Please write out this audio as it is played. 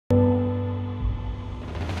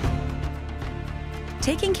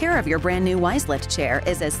Taking care of your brand new WiseLift chair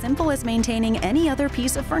is as simple as maintaining any other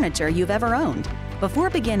piece of furniture you've ever owned. Before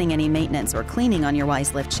beginning any maintenance or cleaning on your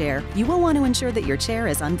WiseLift chair, you will want to ensure that your chair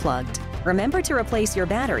is unplugged. Remember to replace your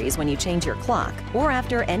batteries when you change your clock or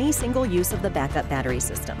after any single use of the backup battery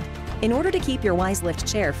system. In order to keep your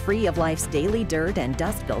WiseLift chair free of life's daily dirt and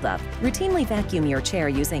dust buildup, routinely vacuum your chair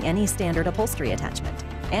using any standard upholstery attachment.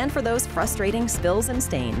 And for those frustrating spills and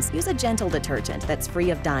stains, use a gentle detergent that's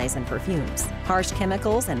free of dyes and perfumes. Harsh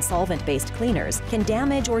chemicals and solvent-based cleaners can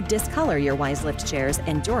damage or discolor your WiseLift chair's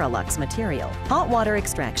EnduraLux material. Hot water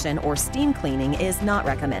extraction or steam cleaning is not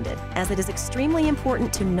recommended, as it is extremely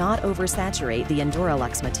important to not oversaturate the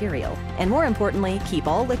EnduraLux material, and more importantly, keep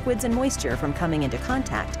all liquids and moisture from coming into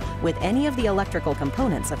contact with any of the electrical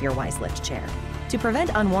components of your WiseLift chair. To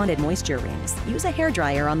prevent unwanted moisture rings, use a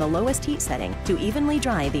hairdryer on the lowest heat setting to evenly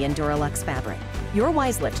dry the EnduraLux fabric. Your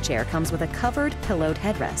WiseLift chair comes with a covered pillowed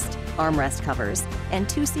headrest, armrest covers, and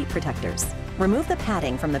 2 seat protectors. Remove the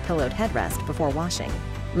padding from the pillowed headrest before washing.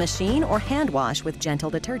 Machine or hand wash with gentle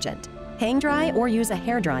detergent. Hang dry or use a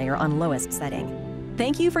hairdryer on lowest setting.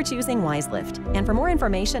 Thank you for choosing WiseLift, and for more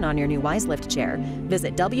information on your new WiseLift chair,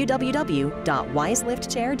 visit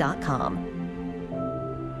www.wiseliftchair.com.